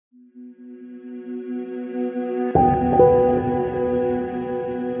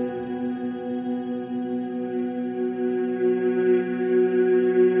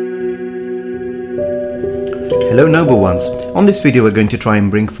Hello noble ones! On this video we're going to try and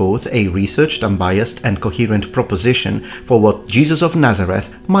bring forth a researched, unbiased and coherent proposition for what Jesus of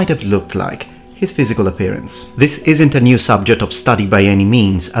Nazareth might have looked like, his physical appearance. This isn't a new subject of study by any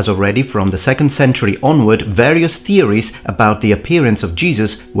means, as already from the 2nd century onward various theories about the appearance of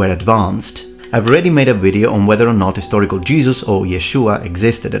Jesus were advanced. I've already made a video on whether or not historical Jesus or Yeshua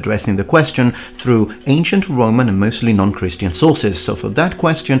existed, addressing the question through ancient Roman and mostly non-Christian sources, so for that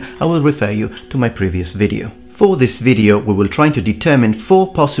question I will refer you to my previous video. For this video we will try to determine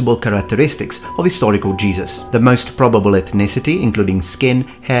 4 possible characteristics of historical Jesus. The most probable ethnicity, including skin,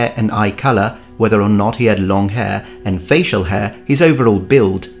 hair and eye color, whether or not he had long hair and facial hair, his overall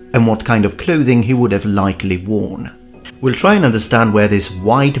build, and what kind of clothing he would have likely worn. We'll try and understand where this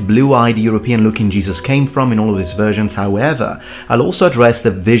white, blue-eyed, European-looking Jesus came from in all of his versions. However, I'll also address the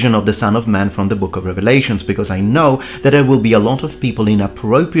vision of the Son of Man from the Book of Revelations, because I know that there will be a lot of people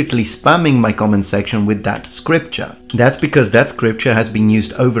inappropriately spamming my comment section with that scripture. That's because that scripture has been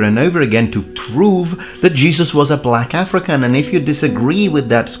used over and over again to prove that Jesus was a black African, and if you disagree with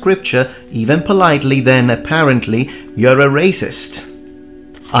that scripture, even politely, then apparently you're a racist.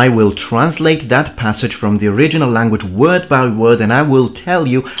 I will translate that passage from the original language word by word, and I will tell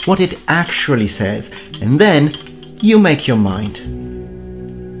you what it actually says, and then you make your mind.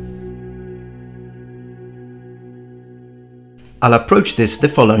 I'll approach this the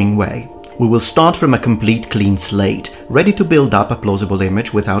following way. We will start from a complete clean slate, ready to build up a plausible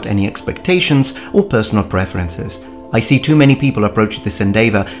image without any expectations or personal preferences. I see too many people approach this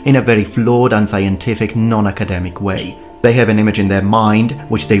endeavor in a very flawed, unscientific, non-academic way. They have an image in their mind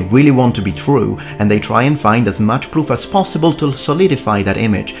which they really want to be true, and they try and find as much proof as possible to solidify that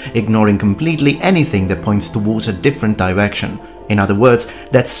image, ignoring completely anything that points towards a different direction. In other words,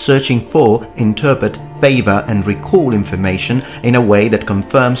 that's searching for, interpret, favor and recall information in a way that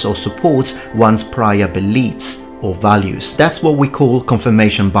confirms or supports one's prior beliefs or values. That's what we call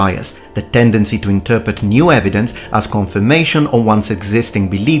confirmation bias, the tendency to interpret new evidence as confirmation on one's existing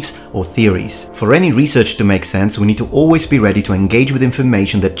beliefs or theories. For any research to make sense, we need to always be ready to engage with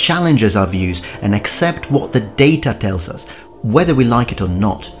information that challenges our views and accept what the data tells us, whether we like it or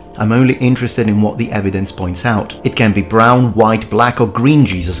not. I'm only interested in what the evidence points out. It can be brown, white, black or green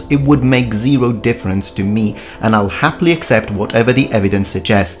Jesus. It would make zero difference to me, and I'll happily accept whatever the evidence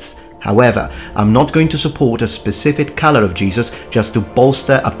suggests. However, I'm not going to support a specific color of Jesus just to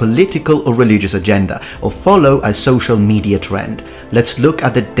bolster a political or religious agenda or follow a social media trend. Let's look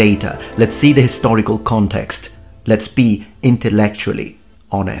at the data. Let's see the historical context. Let's be intellectually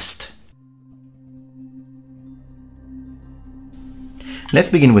honest. Let's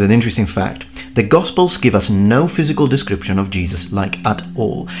begin with an interesting fact. The Gospels give us no physical description of Jesus, like at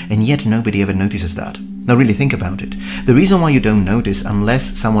all, and yet nobody ever notices that. Now really think about it. The reason why you don't notice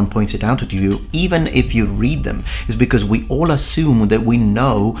unless someone points it out to you, even if you read them, is because we all assume that we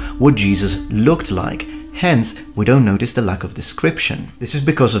know what Jesus looked like. Hence, we don't notice the lack of description. This is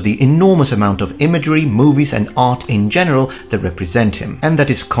because of the enormous amount of imagery, movies and art in general that represent him, and that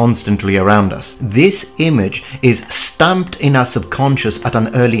is constantly around us. This image is stamped in our subconscious at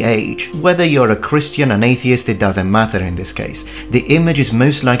an early age. Whether you're a Christian, an atheist, it doesn't matter in this case. The image is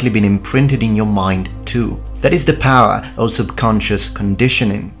most likely been imprinted in your mind too. That is the power of subconscious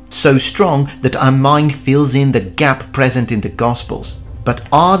conditioning, so strong that our mind fills in the gap present in the Gospels. But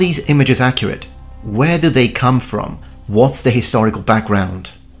are these images accurate? Where do they come from? What's the historical background?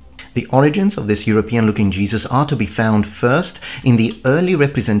 The origins of this European-looking Jesus are to be found first in the early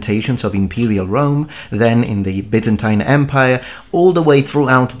representations of Imperial Rome, then in the Byzantine Empire, all the way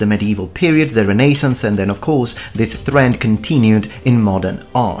throughout the medieval period, the Renaissance, and then of course this trend continued in modern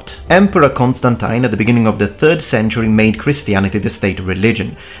art. Emperor Constantine at the beginning of the 3rd century made Christianity the state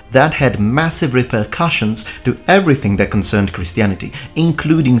religion. That had massive repercussions to everything that concerned Christianity,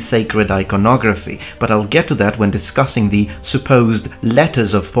 including sacred iconography, but I'll get to that when discussing the supposed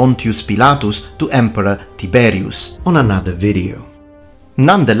letters of Pontius Pilatus to Emperor Tiberius on another video.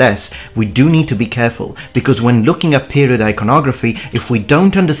 Nonetheless, we do need to be careful, because when looking at period iconography, if we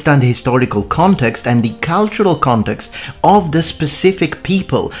don't understand the historical context and the cultural context of the specific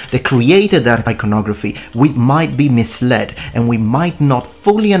people that created that iconography, we might be misled and we might not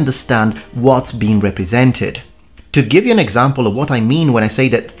fully understand what's being represented. To give you an example of what I mean when I say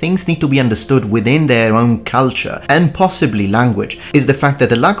that things need to be understood within their own culture and possibly language, is the fact that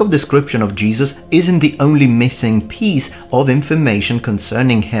the lack of description of Jesus isn't the only missing piece of information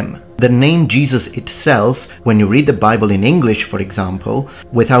concerning him. The name Jesus itself, when you read the Bible in English, for example,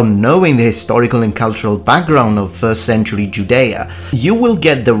 without knowing the historical and cultural background of 1st century Judea, you will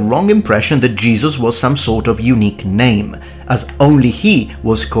get the wrong impression that Jesus was some sort of unique name. as only he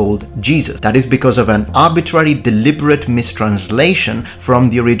was called Jesus. That is because of an arbitrary, deliberate mistranslation from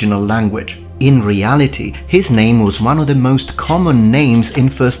the original language. In reality, his name was one of the most common names in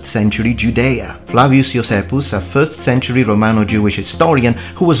 1st century Judea. Flavius Josephus, a 1st century Romano-Jewish historian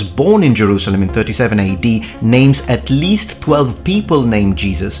who was born in Jerusalem in 37 AD, names at least 12 people named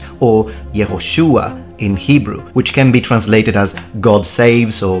Jesus, or Yehoshua in Hebrew, which can be translated as God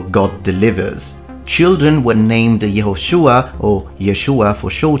saves or God delivers. Children were named Yehoshua, or Yeshua for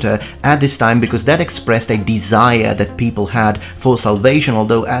shorter, at this time because that expressed a desire that people had for salvation,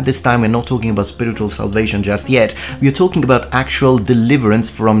 although at this time we're not talking about spiritual salvation just yet. We're talking about actual deliverance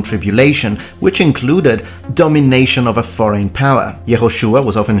from tribulation, which included domination of a foreign power. Yehoshua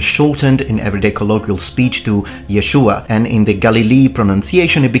was often shortened in everyday colloquial speech to Yeshua, and in the Galilee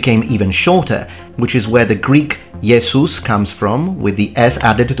pronunciation it became even shorter, which is where the Greek Jesus comes from, with the S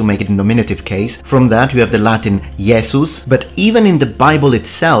added to make it a nominative case. From that you have the Latin Jesus, but even in the Bible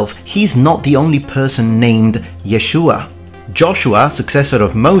itself, he's not the only person named Yeshua. Joshua, successor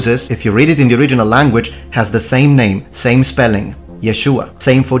of Moses, if you read it in the original language, has the same name, same spelling. Yeshua.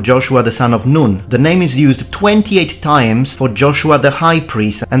 Same for Joshua the son of Nun. The name is used 28 times for Joshua the high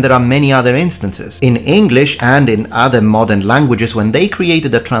priest, and there are many other instances. In English and in other modern languages, when they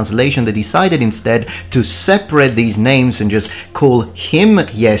created a translation, they decided instead to separate these names and just call him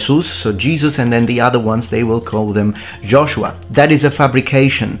Jesus, so Jesus, and then the other ones they will call them Joshua. That is a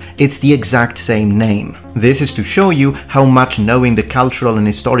fabrication. It's the exact same name. This is to show you how much knowing the cultural and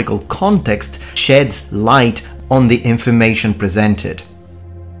historical context sheds light on the information presented.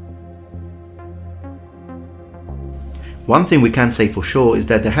 One thing we can say for sure is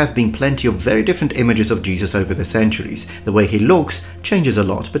that there have been plenty of very different images of Jesus over the centuries. The way he looks changes a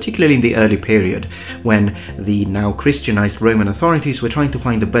lot, particularly in the early period, when the now Christianized Roman authorities were trying to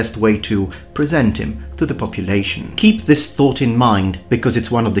find the best way to present him to the population. Keep this thought in mind, because it's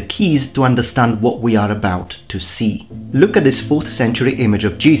one of the keys to understand what we are about to see. Look at this 4th century image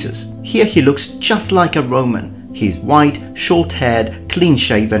of Jesus. Here he looks just like a Roman. He's white, short-haired,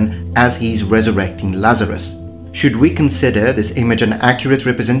 clean-shaven, as he's resurrecting Lazarus. Should we consider this image an accurate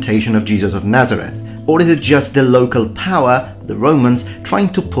representation of Jesus of Nazareth? Or is it just the local power, the Romans,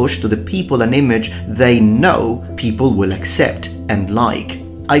 trying to push to the people an image they know people will accept and like?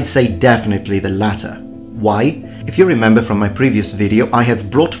 I'd say definitely the latter. Why? If you remember from my previous video, I have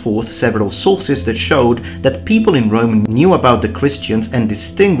brought forth several sources that showed that people in Rome knew about the Christians and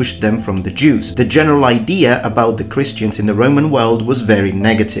distinguished them from the Jews. The general idea about the Christians in the Roman world was very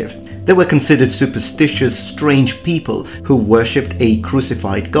negative. They were considered superstitious, strange people who worshipped a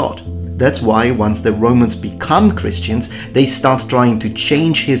crucified God. That's why once the Romans become Christians, they start trying to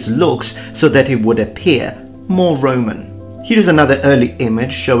change his looks so that he would appear more Roman. Here's another early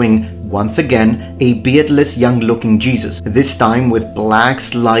image showing, once again, a beardless young-looking Jesus, this time with black,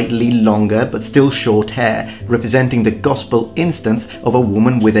 slightly longer but still short hair, representing the gospel instance of a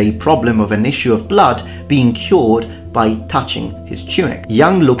woman with a problem of an issue of blood being cured by touching his tunic.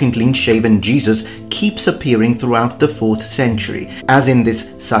 Young-looking, clean-shaven Jesus keeps appearing throughout the 4th century, as in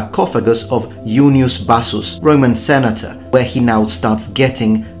this sarcophagus of Junius Bassus, Roman senator, where he now starts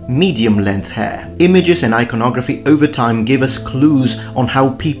getting medium-length hair. Images and iconography over time give us clues on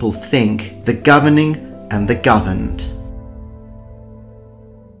how people think, the governing and the governed.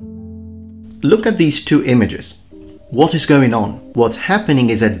 Look at these two images. What is going on? What's happening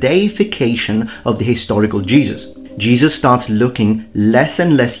is a deification of the historical Jesus. Jesus starts looking less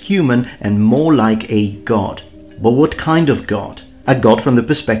and less human and more like a god. But what kind of god? A god from the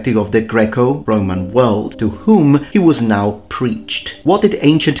perspective of the Greco-Roman world, to whom he was now preached. What did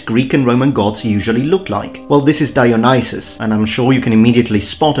ancient Greek and Roman gods usually look like? Well, this is Dionysus, and I'm sure you can immediately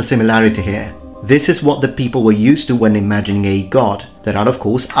spot a similarity here. This is what the people were used to when imagining a god. There are of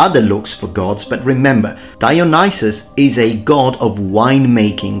course other looks for gods, but remember, Dionysus is a god of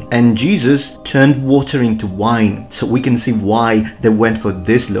winemaking, and Jesus turned water into wine, so we can see why they went for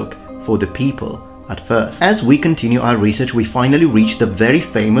this look for the people at first. As we continue our research, we finally reach the very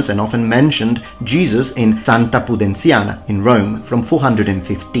famous and often mentioned Jesus in Santa Pudenziana in Rome from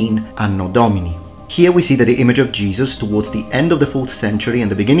 415 Anno Domini. Here we see that the image of Jesus towards the end of the 4th century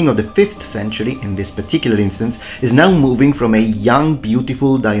and the beginning of the 5th century, in this particular instance, is now moving from a young,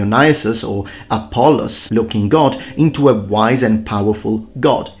 beautiful Dionysus or Apollos looking god into a wise and powerful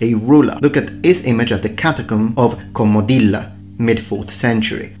god, a ruler. Look at his image at the catacomb of Comodilla, mid-4th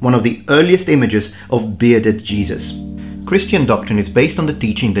century, one of the earliest images of bearded Jesus. Christian doctrine is based on the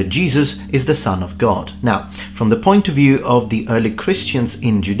teaching that Jesus is the Son of God. Now, from the point of view of the early Christians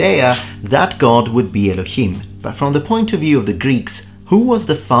in Judea, that God would be Elohim. But from the point of view of the Greeks, who was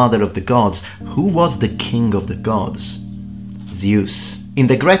the father of the gods? Who was the king of the gods? Zeus. In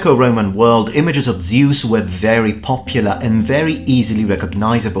the Greco-Roman world, images of Zeus were very popular and very easily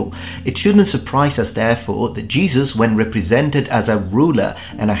recognizable. It shouldn't surprise us, therefore, that Jesus, when represented as a ruler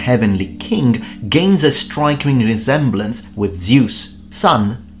and a heavenly king, gains a striking resemblance with Zeus,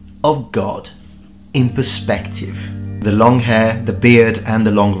 son of God. In perspective, the long hair, the beard, and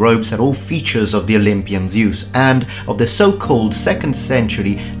the long robes are all features of the Olympian Zeus and of the so-called 2nd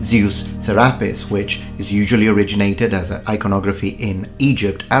century Zeus Serapis, which is usually originated as an iconography in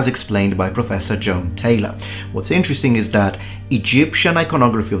Egypt, as explained by Professor Joan Taylor. What's interesting is that Egyptian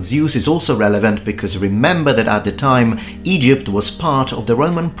iconography of Zeus is also relevant because remember that at the time Egypt was part of the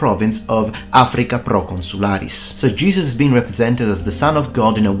Roman province of Africa Proconsularis. So Jesus is being represented as the Son of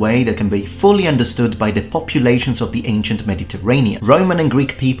God in a way that can be fully understood by the populations of the ancient Mediterranean. Roman and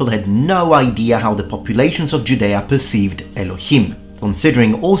Greek people had no idea how the populations of Judea perceived Elohim.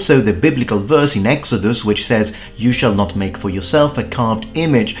 Considering also the biblical verse in Exodus which says, "You shall not make for yourself a carved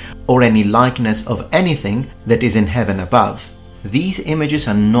image or any likeness of anything that is in heaven above." These images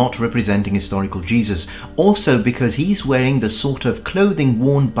are not representing historical Jesus, also because he's wearing the sort of clothing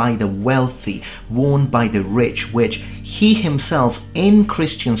worn by the wealthy, worn by the rich, which he himself in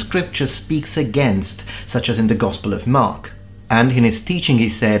Christian scripture speaks against, such as in the Gospel of Mark. And in his teaching he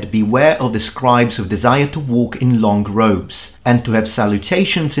said, "Beware of the scribes who desire to walk in long robes and to have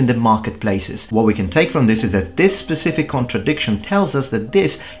salutations in the marketplaces." What we can take from this is that this specific contradiction tells us that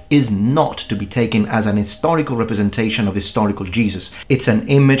this is not to be taken as an historical representation of historical Jesus. It's an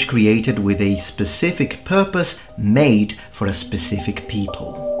image created with a specific purpose, made for a specific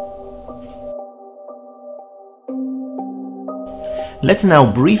people. Let's now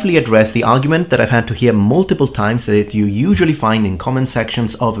briefly address the argument that I've had to hear multiple times that you usually find in comment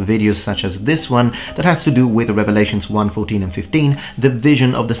sections of videos such as this one that has to do with Revelations 1, 14 and 15, the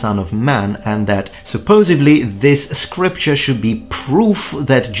vision of the Son of Man, and that supposedly this scripture should be proof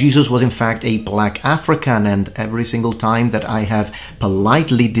that Jesus was in fact a black African, and every single time that I have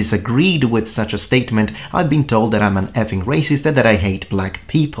politely disagreed with such a statement, I've been told that I'm an effing racist and that I hate black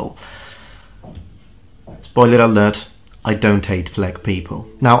people. Spoiler alert. I don't hate black people.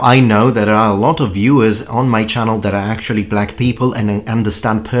 Now, I know that there are a lot of viewers on my channel that are actually black people and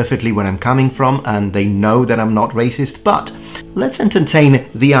understand perfectly where I'm coming from, and they know that I'm not racist, but let's entertain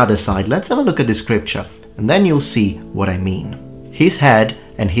the other side. Let's have a look at the scripture, and then you'll see what I mean. His head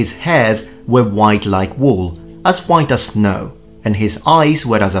and his hairs were white like wool, as white as snow, and his eyes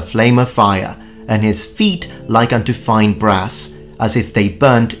were as a flame of fire, and his feet like unto fine brass, as if they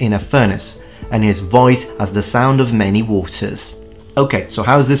burnt in a furnace, and his voice as the sound of many waters. Okay, so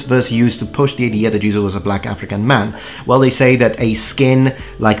how is this verse used to push the idea that Jesus was a black African man? Well, they say that a skin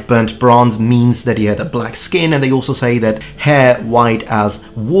like burnt bronze means that he had a black skin, and they also say that hair white as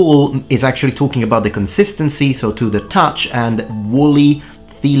wool is actually talking about the consistency, so to the touch, and woolly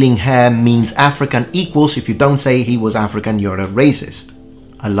feeling hair means African equals. If you don't say he was African, you're a racist.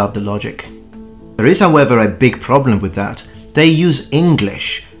 I love the logic. There is, however, a big problem with that. They use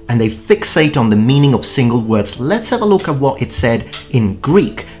English, and they fixate on the meaning of single words. Let's have a look at what it said in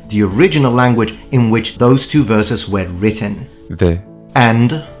Greek, the original language in which those two verses were written. The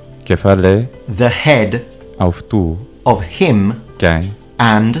and κεφαλαί the head αυτού of him και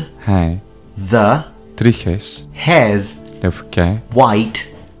and the τρίχες hairs λευκέ white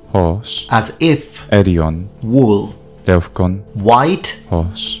ως as if αέριον wool, λευκόν white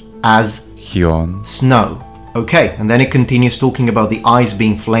ως as χιόν. snow. Okay, and then it continues talking about the eyes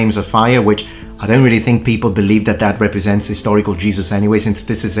being flames of fire, which I don't really think people believe that that represents historical Jesus anyway, since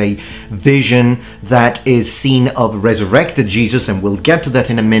this is a vision that is seen of resurrected Jesus, and we'll get to that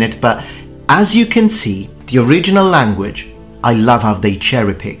in a minute. But as you can see, the original language, I love how they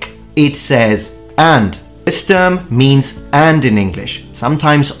cherry pick. It says and. This term means and in English,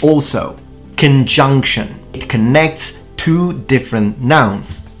 sometimes also conjunction. It connects two different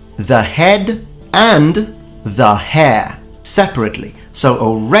nouns, the head and the hair, separately. So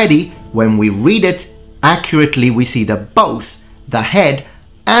already when we read it accurately, we see that both the head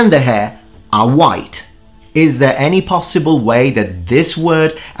and the hair are white. Is there any possible way that this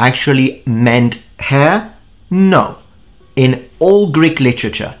word actually meant hair? No. In all Greek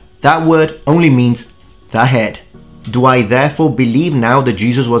literature, that word only means the head. Do I therefore believe now that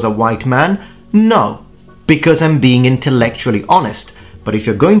Jesus was a white man? No, because I'm being intellectually honest. But if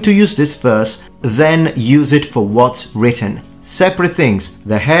you're going to use this verse, then use it for what's written. Separate things,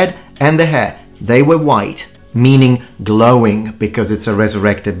 the head and the hair, they were white, meaning glowing, because it's a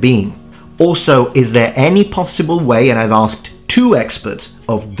resurrected being. Also, is there any possible way, and I've asked two experts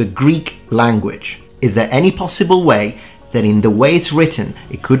of the Greek language, is there any possible way that in the way it's written,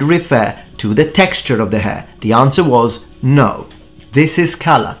 it could refer to the texture of the hair? The answer was No. This is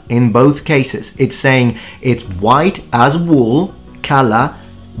color in both cases. It's saying it's white as wool, color,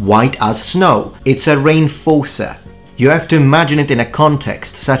 white as snow. It's a reinforcer. You have to imagine it in a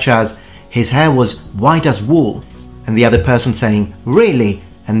context such as his hair was white as wool, and the other person saying, really?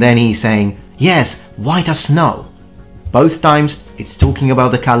 And then he's saying, yes, white as snow. Both times it's talking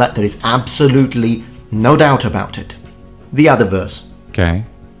about the color. There is absolutely no doubt about it. The other verse. και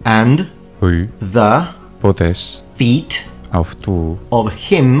And ου the πόδες feet αυτού of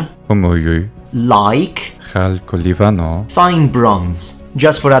him ομοιού like χαλκολιβανό fine bronze.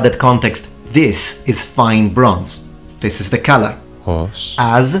 Just for added context, this is fine bronze. This is the color. ως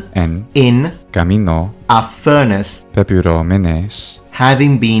As εν in καμίνο a furnace πεπυρωμένες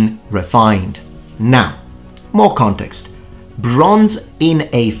having been refined. Now, more context. Bronze in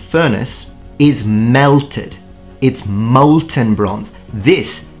a furnace is melted. It's molten bronze.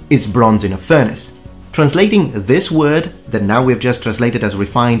 This is bronze in a furnace. Translating this word that now we've just translated as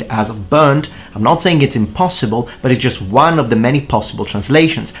refined as burnt, I'm not saying it's impossible, but it's just one of the many possible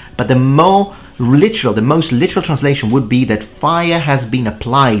translations. But the most literal translation would be that fire has been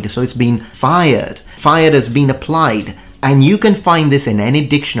applied. So it's been fired. Fire has been applied. And you can find this in any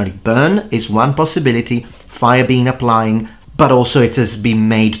dictionary. Burn is one possibility, fire being applying, but also it has been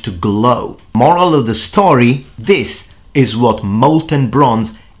made to glow. Moral of the story, this is what molten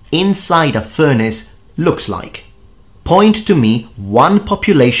bronze inside a furnace looks like. Point to me one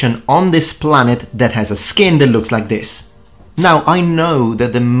population on this planet that has a skin that looks like this. Now, I know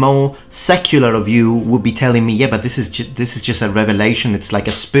that the more secular of you would be telling me, yeah, but this is just a revelation, it's like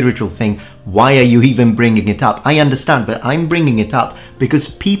a spiritual thing, why are you even bringing it up? I understand, but I'm bringing it up because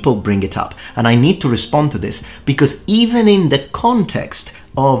people bring it up, and I need to respond to this, because even in the context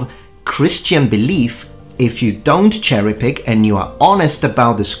of Christian belief, if you don't cherry pick and you are honest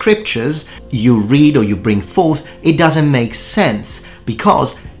about the scriptures you read or you bring forth, it doesn't make sense,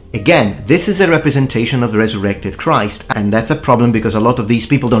 because again, this is a representation of the resurrected Christ, and that's a problem because a lot of these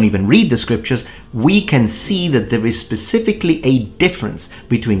people don't even read the scriptures. We can see that there is specifically a difference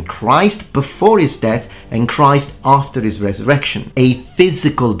between Christ before his death and Christ after his resurrection. A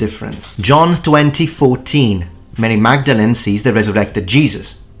physical difference. John 20:14. Mary Magdalene sees the resurrected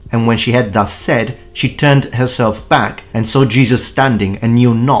Jesus, and when she had thus said, she turned herself back and saw Jesus standing and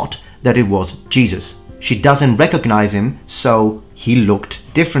knew not that it was Jesus. She doesn't recognize him, so he looked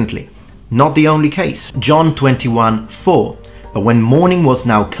differently. Not the only case. John 21:4. But when morning was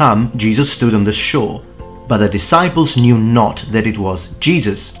now come, Jesus stood on the shore, but the disciples knew not that it was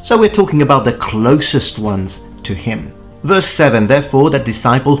Jesus. So we're talking about the closest ones to him. Verse 7. Therefore that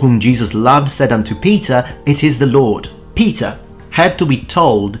disciple whom Jesus loved said unto Peter, it is the Lord. Peter had to be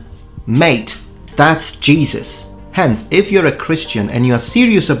told, mate, that's Jesus. Hence, if you're a Christian and you are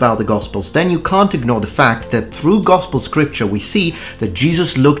serious about the Gospels, then you can't ignore the fact that through Gospel scripture we see that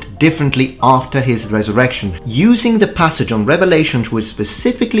Jesus looked differently after his resurrection. Using the passage on Revelation which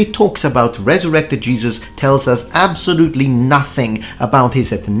specifically talks about resurrected Jesus tells us absolutely nothing about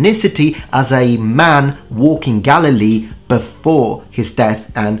his ethnicity as a man walking Galilee before his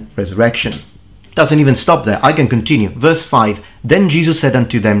death and resurrection. Doesn't even stop there. I can continue. Verse 5. Then Jesus said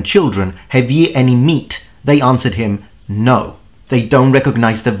unto them, children, have ye any meat? They answered him, no. They don't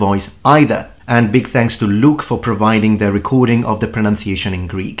recognize the voice either. And big thanks to Luke for providing the recording of the pronunciation in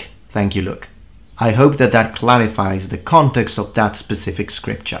Greek. Thank you, Luke. I hope that clarifies the context of that specific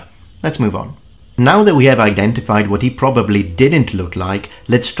scripture. Let's move on. Now that we have identified what he probably didn't look like,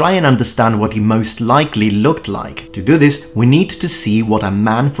 let's try and understand what he most likely looked like. To do this, we need to see what a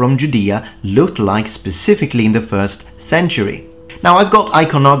man from Judea looked like specifically in the 1st century. Now, I've got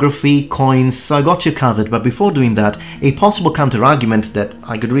iconography, coins, so I got you covered, but before doing that, a possible counter-argument that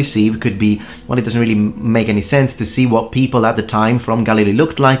I could receive could be, well, it doesn't really make any sense to see what people at the time from Galilee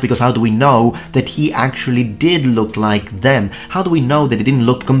looked like, because how do we know that he actually did look like them? How do we know that he didn't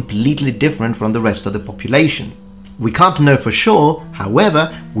look completely different from the rest of the population? We can't know for sure,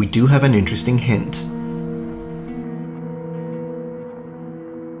 however, we do have an interesting hint.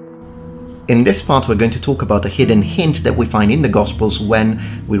 In this part, we're going to talk about a hidden hint that we find in the Gospels when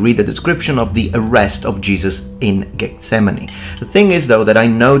we read the description of the arrest of Jesus in Gethsemane. The thing is, though, that I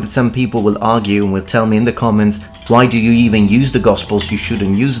know that some people will argue and will tell me in the comments, why do you even use the Gospels? You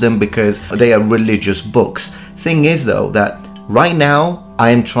shouldn't use them because they are religious books. Thing is, though, that right now I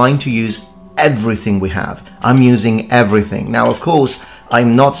am trying to use everything we have. I'm using everything. Now, of course,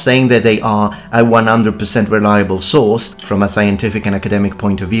 I'm not saying that they are a 100% reliable source from a scientific and academic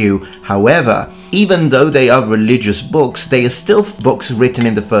point of view. However, even though they are religious books, they are still books written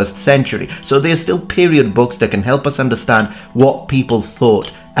in the 1st century. So they are still period books that can help us understand what people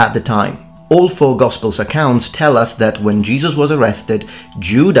thought at the time. All four Gospels accounts tell us that when Jesus was arrested,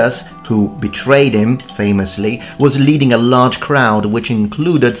 Judas, who betrayed him famously, was leading a large crowd which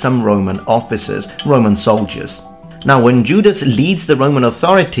included some Roman officers, Roman soldiers. Now, when Judas leads the Roman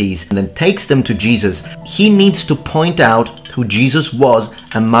authorities and then takes them to Jesus, he needs to point out who Jesus was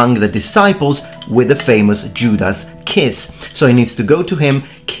among the disciples with the famous Judas kiss. So he needs to go to him,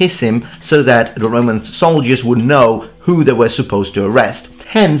 kiss him, so that the Roman soldiers would know who they were supposed to arrest.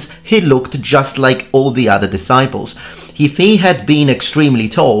 Hence, he looked just like all the other disciples. If he had been extremely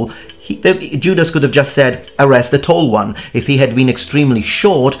tall, Judas could have just said, arrest the tall one. If he had been extremely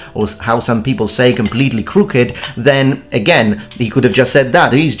short, or how some people say completely crooked, then again, he could have just said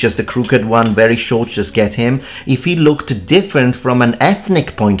that. He's just a crooked one, very short, just get him. If he looked different from an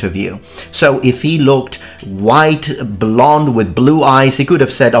ethnic point of view, so if he looked white, blonde with blue eyes, he could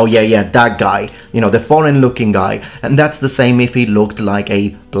have said, oh yeah, that guy, the foreign looking guy. And that's the same if he looked like a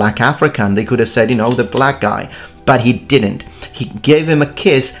black African. They could have said, the black guy. But he didn't. He gave him a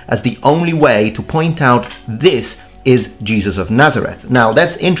kiss as the only way to point out this is Jesus of Nazareth. Now,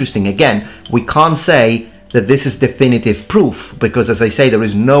 that's interesting. Again, we can't say that this is definitive proof, because as I say, there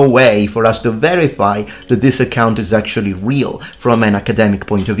is no way for us to verify that this account is actually real from an academic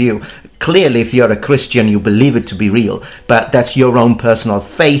point of view. Clearly, if you're a Christian, you believe it to be real, but that's your own personal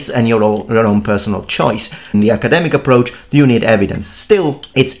faith and your own personal choice. In the academic approach, you need evidence. Still,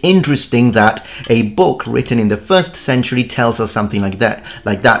 it's interesting that a book written in the 1st century tells us something like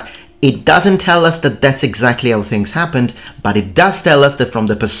that. It doesn't tell us that that's exactly how things happened, but it does tell us that from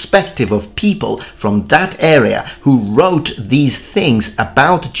the perspective of people from that area who wrote these things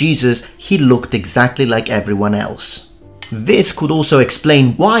about Jesus, he looked exactly like everyone else. This could also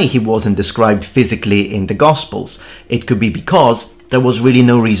explain why he wasn't described physically in the Gospels. It could be because there was really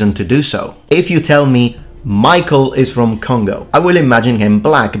no reason to do so. If you tell me Michael is from Congo, I will imagine him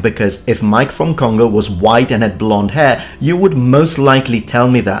black, because if Mike from Congo was white and had blonde hair, you would most likely tell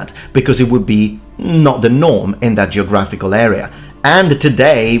me that, because it would be not the norm in that geographical area. And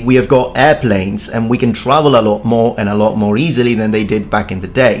today we have got airplanes and we can travel a lot more and a lot more easily than they did back in the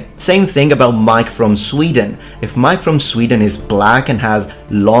day. Same thing about Mike from Sweden. If Mike from Sweden is black and has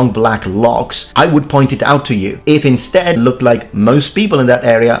long black locks, I would point it out to you. If instead looked like most people in that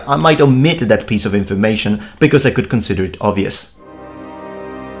area, I might omit that piece of information because I could consider it obvious.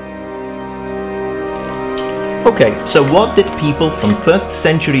 Okay, so what did people from 1st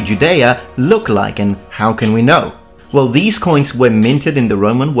century Judea look like, and how can we know? Well, these coins were minted in the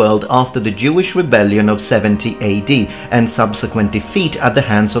Roman world after the Jewish rebellion of 70 AD and subsequent defeat at the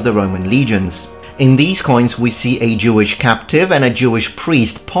hands of the Roman legions. In these coins we see a Jewish captive and a Jewish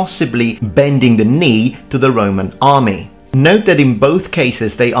priest possibly bending the knee to the Roman army. Note that in both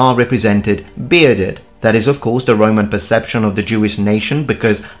cases they are represented bearded. That is, of course, the Roman perception of the Jewish nation,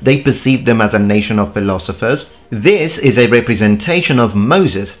 because they perceived them as a nation of philosophers. This is a representation of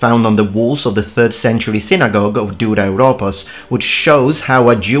Moses found on the walls of the 3rd century synagogue of Dura Europos, which shows how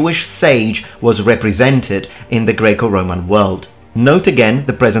a Jewish sage was represented in the Greco-Roman world. Note again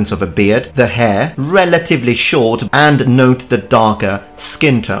the presence of a beard, the hair relatively short, and note the darker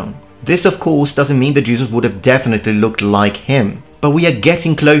skin tone. This, of course, doesn't mean that Jesus would have definitely looked like him, but we are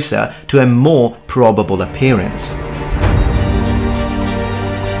getting closer to a more probable appearance.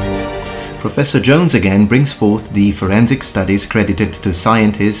 Professor Jones again brings forth the forensic studies credited to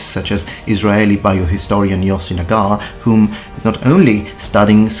scientists such as Israeli biohistorian Yossi Nagar, whom is not only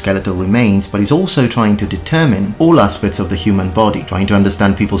studying skeletal remains, but is also trying to determine all aspects of the human body, trying to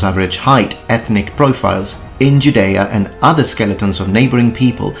understand people's average height, ethnic profiles in Judea, and other skeletons of neighboring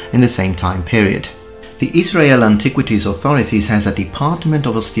people in the same time period. The Israel Antiquities Authorities has a department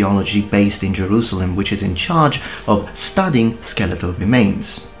of osteology based in Jerusalem, which is in charge of studying skeletal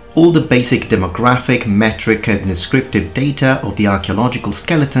remains. All the basic demographic, metric and descriptive data of the archaeological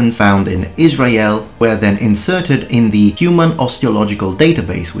skeletons found in Israel were then inserted in the Human Osteological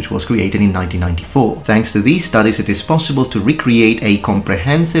Database, which was created in 1994. Thanks to these studies, it is possible to recreate a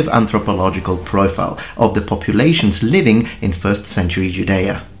comprehensive anthropological profile of the populations living in 1st century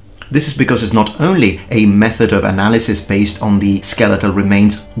Judea. This is because it's not only a method of analysis based on the skeletal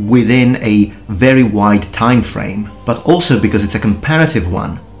remains within a very wide time frame, but also because it's a comparative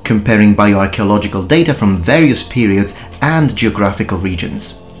one, comparing bioarchaeological data from various periods and geographical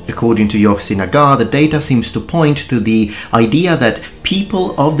regions. According to Yossi Nagar, the data seems to point to the idea that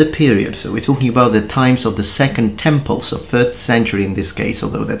people of the period, so we're talking about the times of the Second Temple, so 1st century in this case,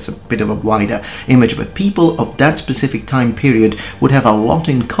 although that's a bit of a wider image, but people of that specific time period would have a lot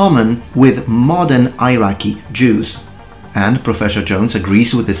in common with modern Iraqi Jews. And Professor Jones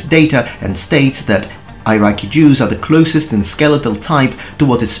agrees with this data and states that Iraqi Jews are the closest in skeletal type to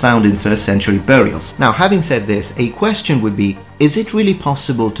what is found in 1st century burials. Now, having said this, a question would be, is it really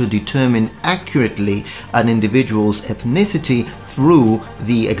possible to determine accurately an individual's ethnicity through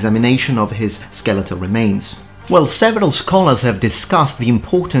the examination of his skeletal remains? Well, several scholars have discussed the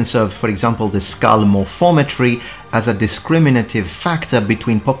importance of, for example, the skull morphometry as a discriminative factor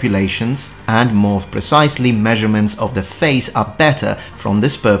between populations, and more precisely, measurements of the face are better from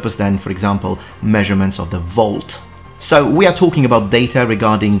this purpose than, for example, measurements of the vault. So we are talking about data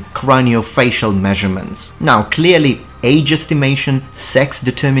regarding craniofacial measurements. Now, clearly, age estimation, sex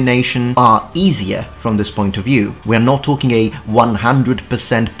determination are easier from this point of view. We are not talking a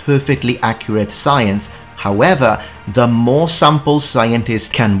 100% perfectly accurate science. However, the more samples scientists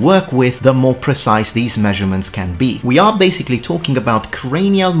can work with, the more precise these measurements can be. We are basically talking about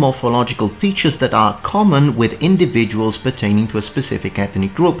cranial morphological features that are common with individuals pertaining to a specific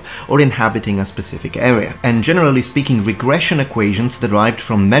ethnic group or inhabiting a specific area. And generally speaking, regression equations derived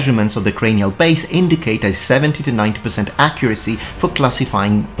from measurements of the cranial base indicate a 70 to 90% accuracy for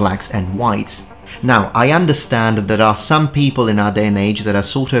classifying blacks and whites. Now, I understand that there are some people in our day and age that are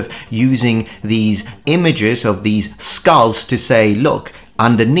sort of using these images of these skulls to say, look,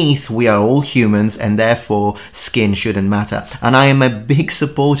 underneath we are all humans and therefore skin shouldn't matter. And I am a big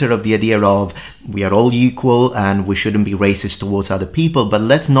supporter of the idea of we are all equal and we shouldn't be racist towards other people, but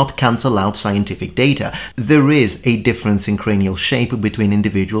let's not cancel out scientific data. There is a difference in cranial shape between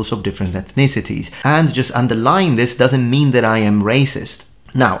individuals of different ethnicities, and just underlying this doesn't mean that I am racist.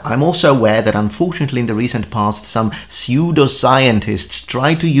 Now, I'm also aware that unfortunately in the recent past some pseudoscientists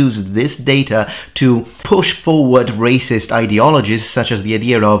try to use this data to push forward racist ideologies, such as the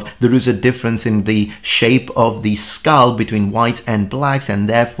idea of there is a difference in the shape of the skull between whites and blacks and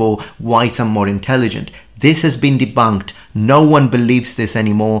therefore whites are more intelligent. This has been debunked. No one believes this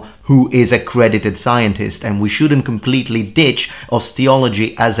anymore who is accredited scientist, and we shouldn't completely ditch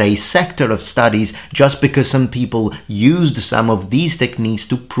osteology as a sector of studies just because some people used some of these techniques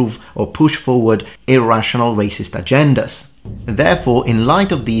to prove or push forward irrational racist agendas. Therefore, in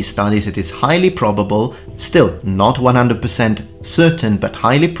light of these studies, it is highly probable, still not 100% certain, but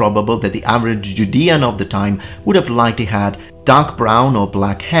highly probable that the average Judean of the time would have likely had dark brown or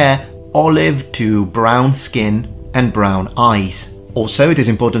black hair, olive to brown skin and brown eyes. Also, it is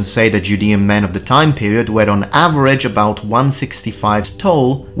important to say that Judean men of the time period were on average about 165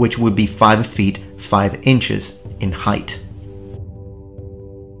 tall, which would be 5 feet 5 inches in height.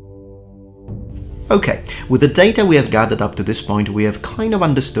 Okay, with the data we have gathered up to this point, we have kind of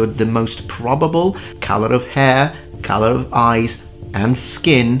understood the most probable color of hair, color of eyes, and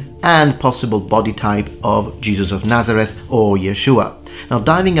skin, and possible body type of Jesus of Nazareth or Yeshua. Now,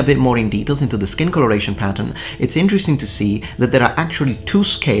 diving a bit more in details into the skin coloration pattern, it's interesting to see that there are actually 2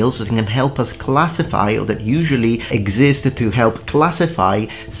 scales that can help us classify, or that usually exist to help classify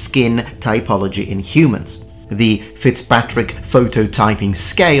skin typology in humans. The Fitzpatrick phototyping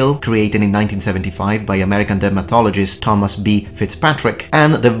scale, created in 1975 by American dermatologist Thomas B. Fitzpatrick,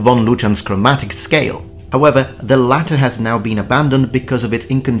 and the von Luchans chromatic scale. However, the latter has now been abandoned because of its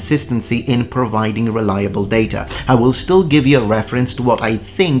inconsistency in providing reliable data. I will still give you a reference to what I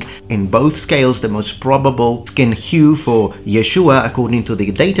think in both scales the most probable skin hue for Yeshua according to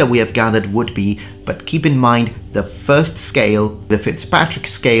the data we have gathered would be, but keep in mind the first scale, the Fitzpatrick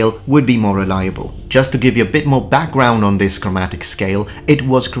scale, would be more reliable. Just to give you a bit more background on this chromatic scale, it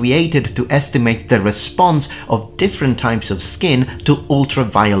was created to estimate the response of different types of skin to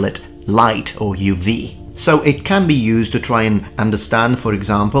ultraviolet light or UV. So it can be used to try and understand, for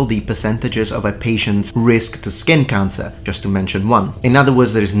example, the percentages of a patient's risk to skin cancer, just to mention one. In other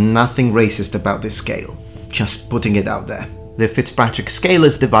words, there is nothing racist about this scale. Just putting it out there. The Fitzpatrick scale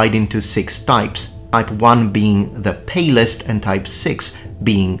is divided into 6 types, type 1 being the palest and type 6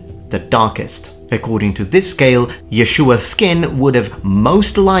 being the darkest. According to this scale, Yeshua's skin would have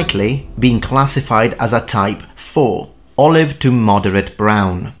most likely been classified as a type 4. Olive to moderate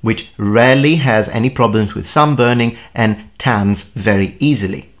brown, which rarely has any problems with sunburning and tans very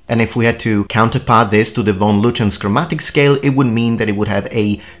easily. And if we had to counterpart this to the von Luchans chromatic scale, it would mean that it would have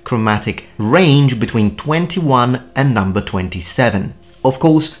a chromatic range between 21 and number 27. Of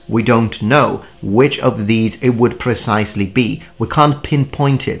course, we don't know which of these it would precisely be. We can't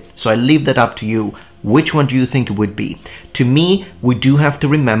pinpoint it, so I leave that up to you. Which one do you think it would be? To me, we do have to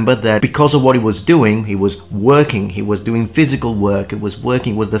remember that because of what he was doing, he was working, he was doing physical work, he was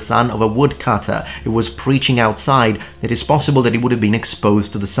the son of a woodcutter, he was preaching outside, it is possible that he would have been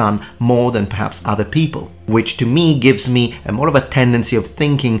exposed to the sun more than perhaps other people, which to me gives me a more of a tendency of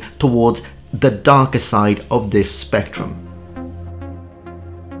thinking towards the darker side of this spectrum.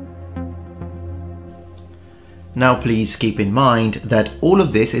 Now please keep in mind that all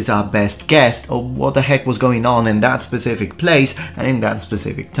of this is our best guess of what the heck was going on in that specific place and in that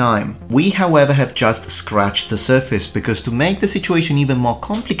specific time. We, however, have just scratched the surface, because to make the situation even more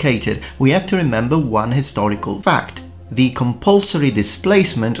complicated, we have to remember one historical fact: the compulsory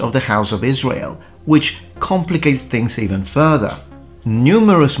displacement of the House of Israel, which complicates things even further.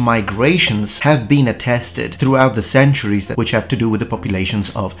 Numerous migrations have been attested throughout the centuries which have to do with the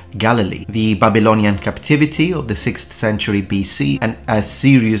populations of Galilee. The Babylonian captivity of the 6th century BC and a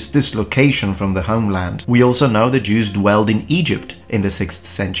serious dislocation from the homeland. We also know the Jews dwelled in Egypt in the 6th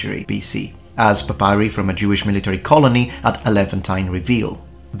century BC, as papyri from a Jewish military colony at Elephantine reveal.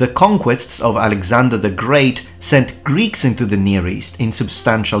 The conquests of Alexander the Great sent Greeks into the Near East in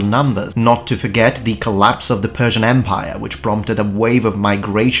substantial numbers, not to forget the collapse of the Persian Empire, which prompted a wave of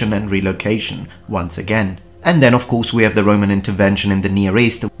migration and relocation once again. And then of course we have the Roman intervention in the Near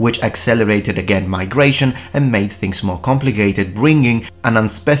East, which accelerated again migration and made things more complicated, bringing an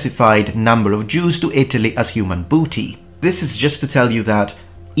unspecified number of Jews to Italy as human booty. This is just to tell you that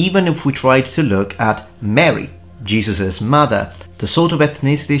even if we tried to look at Mary, Jesus' mother, the sort of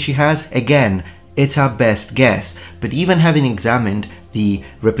ethnicity she has, again, it's our best guess. But even having examined the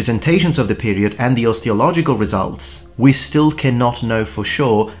representations of the period and the osteological results, we still cannot know for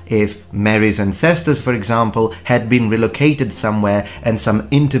sure if Mary's ancestors, for example, had been relocated somewhere and some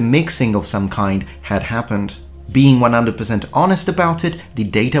intermixing of some kind had happened. Being 100% honest about it, the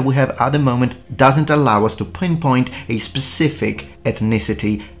data we have at the moment doesn't allow us to pinpoint a specific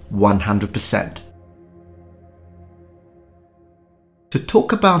ethnicity 100%. To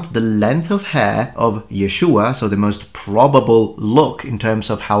talk about the length of hair of Yeshua, so the most probable look in terms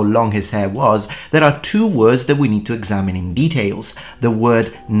of how long his hair was, there are two words that we need to examine in details: the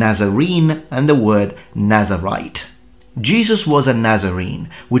word Nazarene and the word Nazarite. Jesus was a Nazarene,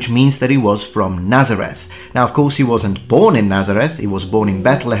 which means that he was from Nazareth. Now, of course, he wasn't born in Nazareth, he was born in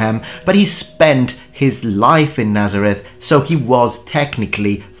Bethlehem, but he spent his life in Nazareth, so he was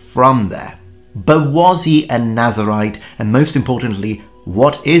technically from there. But was he a Nazarite? And most importantly,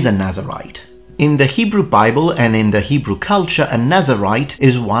 what is a Nazarite? In the Hebrew Bible and in the Hebrew culture, a Nazarite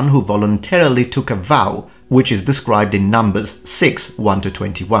is one who voluntarily took a vow, which is described in Numbers 6,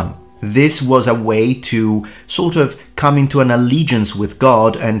 1-21. This was a way to sort of come into an allegiance with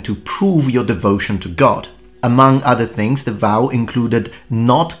God and to prove your devotion to God. Among other things, the vow included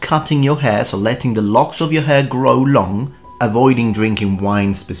not cutting your hair, so letting the locks of your hair grow long, avoiding drinking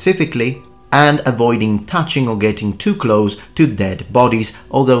wine specifically, and avoiding touching or getting too close to dead bodies,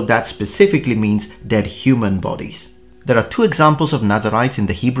 although that specifically means dead human bodies. There are two examples of Nazarites in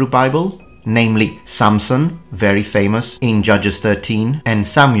the Hebrew Bible, namely Samson, very famous, in Judges 13, and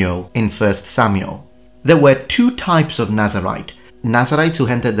Samuel in 1 Samuel. There were two types of Nazarite. Nazarites who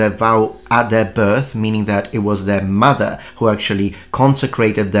entered their vow at their birth, meaning that it was their mother who actually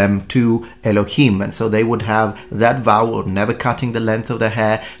consecrated them to Elohim, and so they would have that vow of never cutting the length of their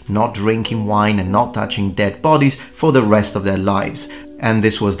hair, not drinking wine, and not touching dead bodies for the rest of their lives. And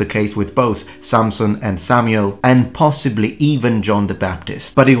this was the case with both Samson and Samuel, and possibly even John the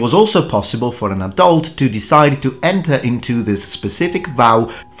Baptist. But it was also possible for an adult to decide to enter into this specific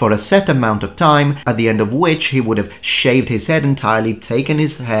vow for a set amount of time, at the end of which he would have shaved his head entirely, taken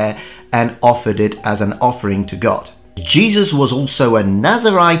his hair, and offered it as an offering to God. Jesus was also a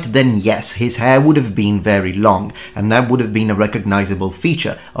Nazarite, then yes, his hair would have been very long, and that would have been a recognizable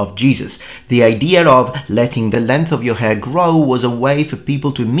feature of Jesus. The idea of letting the length of your hair grow was a way for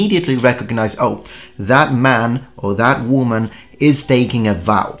people to immediately recognize, oh, that man or that woman is taking a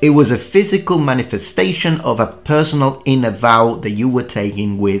vow. It was a physical manifestation of a personal inner vow that you were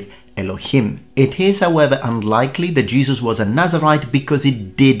taking with Elohim. It is, however, unlikely that Jesus was a Nazarite because he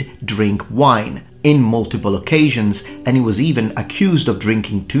did drink wine in multiple occasions, and he was even accused of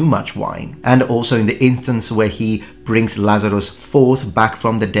drinking too much wine. And also in the instance where he brings Lazarus forth back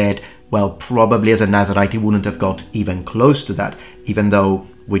from the dead, well, probably as a Nazarite he wouldn't have got even close to that, even though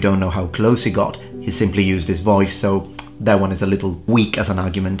we don't know how close he got. He simply used his voice, so that one is a little weak as an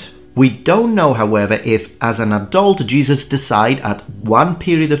argument. We don't know, however, if as an adult Jesus decided at one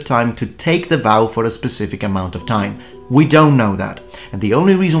period of time to take the vow for a specific amount of time. We don't know that, and the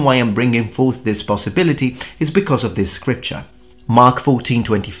only reason why I'm bringing forth this possibility is because of this scripture. Mark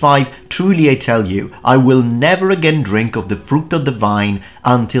 14:25, truly I tell you, I will never again drink of the fruit of the vine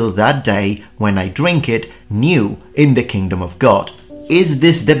until that day when I drink it new in the kingdom of God. Is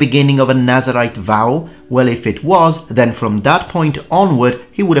this the beginning of a Nazarite vow? Well, if it was, then from that point onward,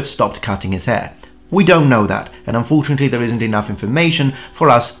 he would have stopped cutting his hair. We don't know that, and unfortunately there isn't enough information for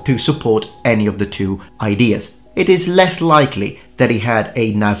us to support any of the two ideas. It is less likely that he had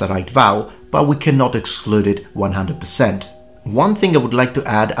a Nazarite vow, but we cannot exclude it 100%. One thing I would like to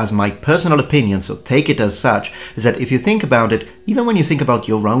add as my personal opinion, so take it as such, is that if you think about it, even when you think about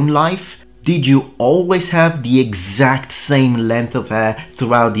your own life, did you always have the exact same length of hair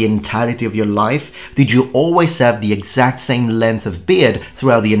throughout the entirety of your life? Did you always have the exact same length of beard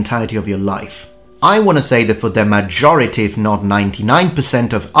throughout the entirety of your life? I want to say that for the majority, if not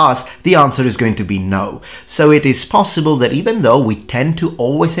 99% of us, the answer is going to be no. So it is possible that even though we tend to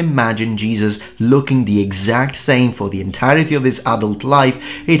always imagine Jesus looking the exact same for the entirety of his adult life,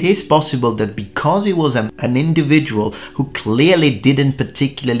 it is possible that because he was an individual who clearly didn't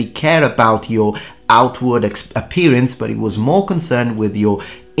particularly care about your outward appearance, but he was more concerned with your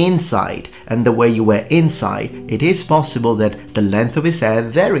inside and the way you were inside, it is possible that the length of his hair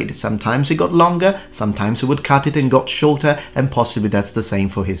varied. Sometimes it got longer, sometimes he would cut it and got shorter, and possibly that's the same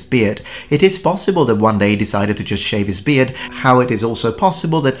for his beard. It is possible that one day he decided to just shave his beard, how it is also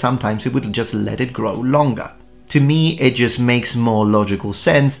possible that sometimes he would just let it grow longer. To me, it just makes more logical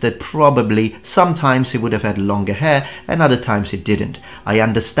sense that probably sometimes he would have had longer hair and other times he didn't. I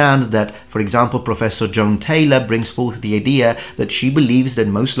understand that, for example, Professor Joan Taylor brings forth the idea that she believes that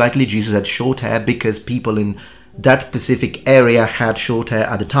most likely Jesus had short hair because people in that specific area had short hair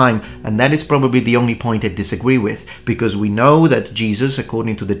at the time, and that is probably the only point I disagree with, because we know that Jesus,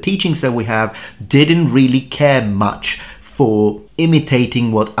 according to the teachings that we have, didn't really care much for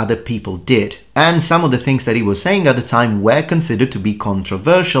imitating what other people did. And some of the things that he was saying at the time were considered to be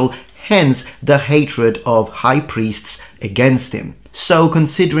controversial, hence the hatred of high priests against him. So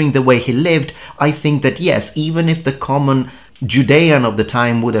considering the way he lived, I think that yes, even if the common Judean of the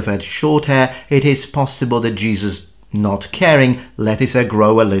time would have had short hair, it is possible that Jesus, not caring, let his hair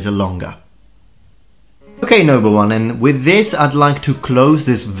grow a little longer. Okay, noble one, and with this I'd like to close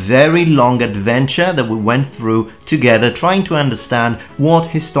this very long adventure that we went through together, trying to understand what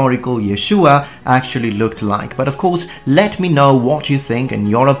historical Yeshua actually looked like. But of course, let me know what you think and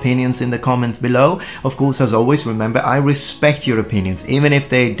your opinions in the comments below. Of course, as always, remember, I respect your opinions, even if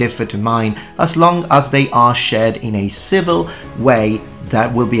they differ to mine, as long as they are shared in a civil way.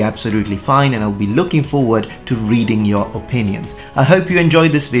 That will be absolutely fine, and I'll be looking forward to reading your opinions. I hope you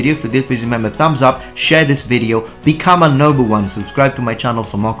enjoyed this video. If you did, please remember, thumbs up, share this video, become a noble one, subscribe to my channel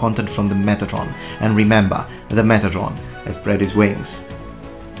for more content from the Metatron. And remember, the Metatron has spread his wings.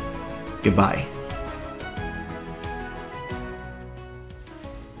 Goodbye.